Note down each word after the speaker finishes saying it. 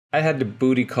I had to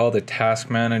booty call the task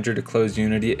manager to close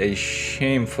Unity a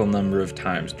shameful number of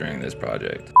times during this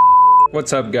project.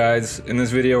 What's up guys? In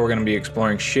this video we're going to be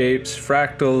exploring shapes,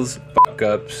 fractals,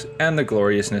 fuck-ups, and the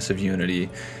gloriousness of Unity,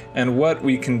 and what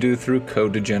we can do through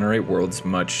code to generate worlds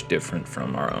much different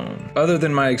from our own. Other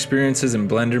than my experiences in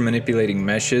Blender manipulating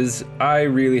meshes, I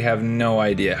really have no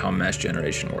idea how mesh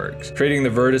generation works. Creating the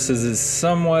vertices is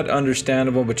somewhat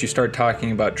understandable, but you start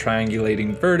talking about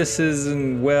triangulating vertices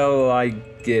and well, I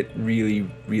get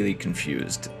really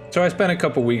confused. So I spent a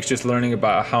couple weeks just learning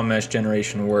about how mesh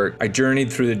generation worked. I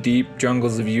journeyed through the deep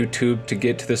jungles of YouTube to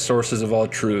get to the sources of all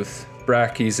truth,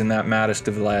 Brackies and that maddest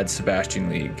of lads Sebastian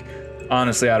League.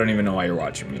 Honestly, I don't even know why you're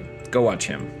watching me. Go watch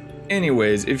him.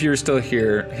 Anyways, if you're still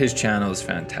here, his channel is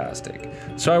fantastic.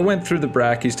 So I went through the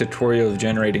Brackies tutorial of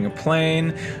generating a plane,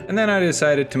 and then I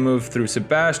decided to move through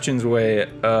Sebastian's way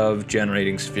of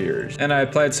generating spheres. And I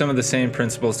applied some of the same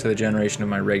principles to the generation of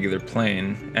my regular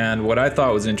plane. And what I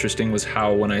thought was interesting was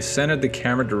how when I centered the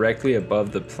camera directly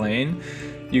above the plane,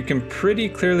 you can pretty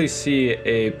clearly see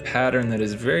a pattern that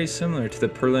is very similar to the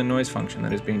Perlin noise function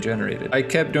that is being generated. I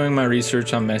kept doing my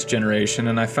research on mesh generation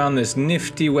and I found this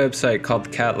nifty website called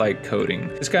Cat-Like Coding.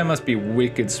 This guy must be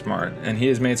wicked smart, and he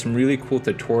has made some really cool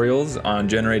tutorials on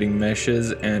generating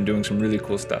meshes and doing some really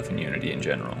cool stuff in Unity in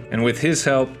general. And with his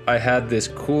help, I had this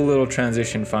cool little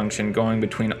transition function going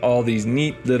between all these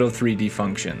neat little 3D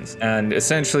functions. And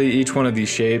essentially each one of these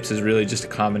shapes is really just a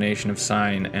combination of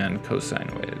sine and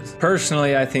cosine waves.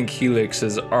 Personally, I think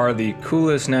helixes are the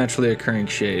coolest naturally occurring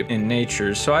shape in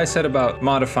nature, so I set about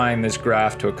modifying this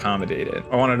graph to accommodate it.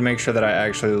 I wanted to make sure that I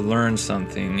actually learned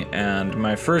something, and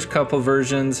my first couple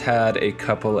versions had a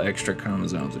couple extra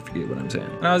chromosomes, if you get what I'm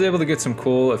saying. And I was able to get some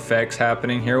cool effects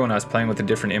happening here when I was playing with the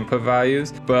different input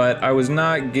values, but I was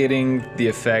not getting the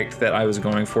effect that I was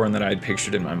going for and that I had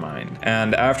pictured in my mind.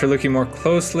 And after looking more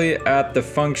closely at the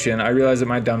function, I realized that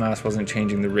my dumbass wasn't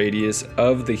changing the radius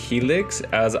of the helix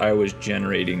as I was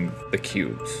generating the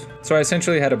cubes. So I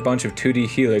essentially had a bunch of 2D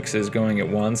helixes going at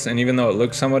once, and even though it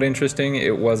looked somewhat interesting,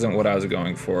 it wasn't what I was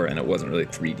going for, and it wasn't really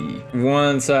 3D.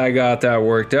 Once I got that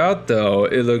worked out though,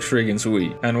 it looks friggin'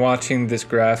 sweet. And watching this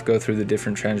graph go through the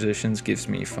different transitions gives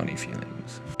me funny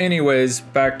feelings. Anyways,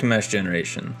 back to mesh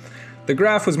generation. The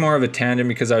graph was more of a tangent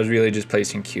because I was really just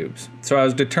placing cubes. So I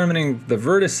was determining the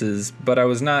vertices, but I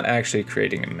was not actually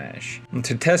creating a mesh. And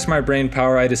to test my brain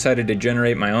power, I decided to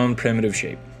generate my own primitive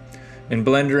shape. In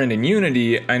Blender and in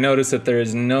Unity, I noticed that there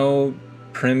is no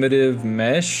primitive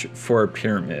mesh for a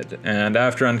pyramid, and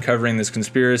after uncovering this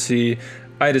conspiracy,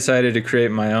 I decided to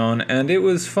create my own, and it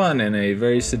was fun in a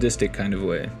very sadistic kind of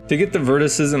way. To get the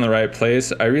vertices in the right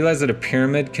place, I realized that a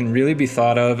pyramid can really be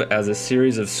thought of as a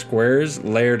series of squares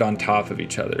layered on top of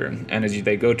each other, and as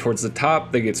they go towards the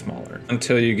top, they get smaller,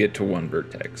 until you get to one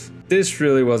vertex. This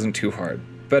really wasn't too hard.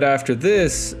 But after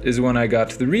this is when I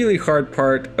got to the really hard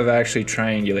part of actually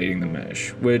triangulating the mesh,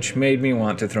 which made me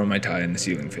want to throw my tie in the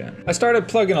ceiling fan. I started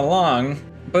plugging along,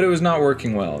 but it was not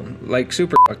working well, like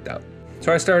super fucked up.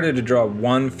 So I started to draw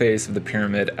one face of the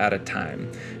pyramid at a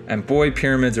time, and boy,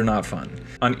 pyramids are not fun.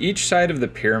 On each side of the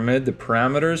pyramid, the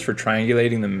parameters for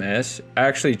triangulating the mesh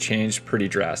actually changed pretty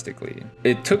drastically.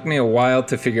 It took me a while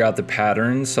to figure out the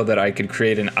patterns so that I could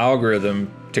create an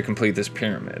algorithm to complete this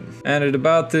pyramid. And at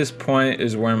about this point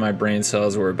is where my brain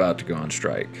cells were about to go on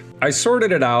strike. I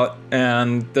sorted it out,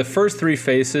 and the first three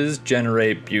faces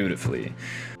generate beautifully.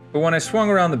 But when I swung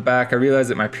around the back, I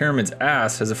realized that my pyramid's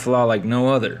ass has a flaw like no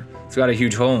other. It's got a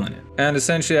huge hole in it. And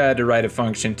essentially I had to write a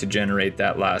function to generate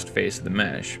that last face of the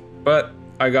mesh. But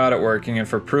I got it working, and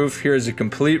for proof, here's a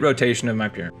complete rotation of my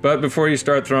pyramid. But before you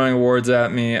start throwing awards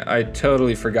at me, I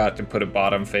totally forgot to put a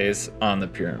bottom face on the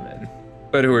pyramid.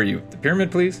 But who are you? The pyramid,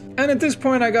 please? And at this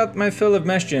point, I got my fill of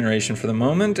mesh generation for the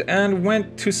moment and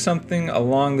went to something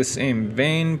along the same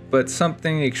vein, but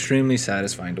something extremely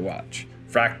satisfying to watch.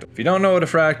 Fractal. If you don't know what a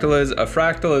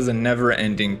fractal is a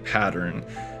never-ending pattern,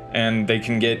 and they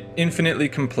can get infinitely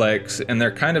complex, and they're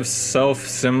kind of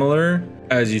self-similar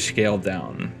as you scale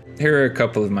down. Here are a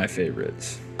couple of my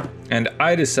favorites. And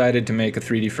I decided to make a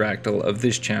 3D fractal of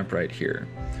this champ right here.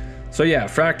 So yeah,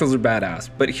 fractals are badass,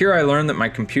 but here I learned that my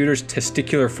computer's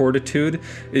testicular fortitude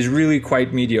is really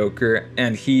quite mediocre,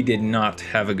 and he did not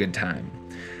have a good time.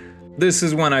 This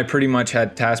is when I pretty much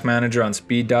had Task Manager on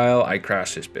speed dial. I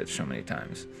crashed this bitch so many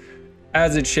times.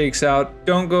 As it shakes out,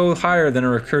 don't go higher than a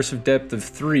recursive depth of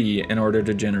 3 in order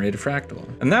to generate a fractal.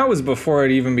 And that was before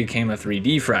it even became a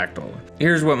 3D fractal.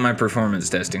 Here's what my performance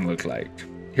testing looked like.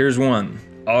 Here's 1,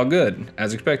 all good,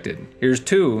 as expected. Here's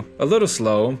 2, a little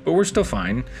slow, but we're still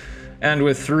fine. And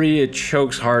with 3, it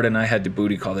chokes hard and I had to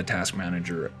booty call the task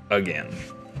manager again.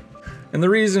 And the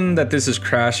reason that this is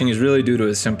crashing is really due to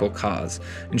a simple cause.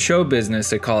 In show business,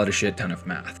 they call it a shit ton of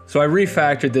math. So I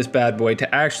refactored this bad boy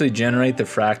to actually generate the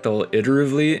fractal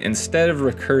iteratively instead of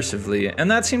recursively,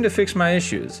 and that seemed to fix my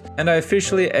issues. And I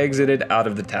officially exited out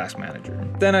of the task manager.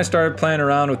 Then I started playing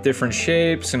around with different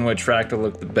shapes and which fractal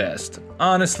looked the best.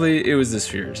 Honestly, it was the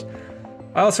spheres.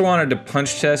 I also wanted to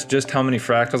punch test just how many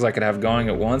fractals I could have going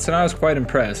at once, and I was quite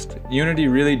impressed. Unity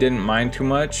really didn't mind too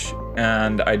much,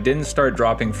 and I didn't start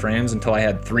dropping frames until I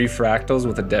had 3 fractals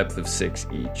with a depth of 6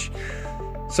 each.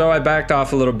 So I backed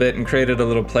off a little bit and created a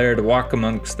little player to walk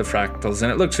amongst the fractals,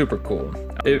 and it looked super cool.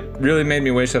 It really made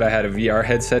me wish that I had a VR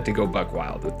headset to go buck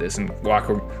wild with this and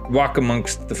walk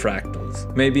amongst the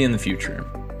fractals, maybe in the future.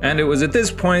 And it was at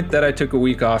this point that I took a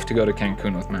week off to go to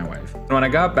Cancun with my wife. And when I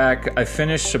got back, I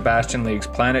finished Sebastian League's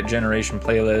Planet Generation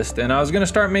playlist, and I was gonna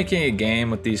start making a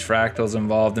game with these fractals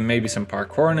involved and maybe some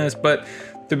parkourness, but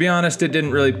to be honest, it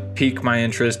didn't really pique my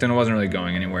interest and it wasn't really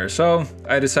going anywhere. So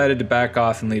I decided to back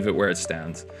off and leave it where it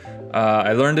stands.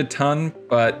 I learned a ton,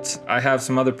 but I have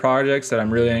some other projects that I'm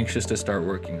really anxious to start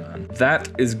working on. That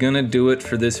is gonna do it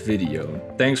for this video.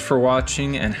 Thanks for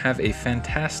watching and have a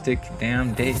fantastic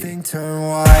damn day.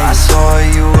 I saw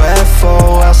a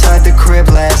UFO outside the crib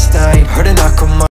last night. Heard a knock on my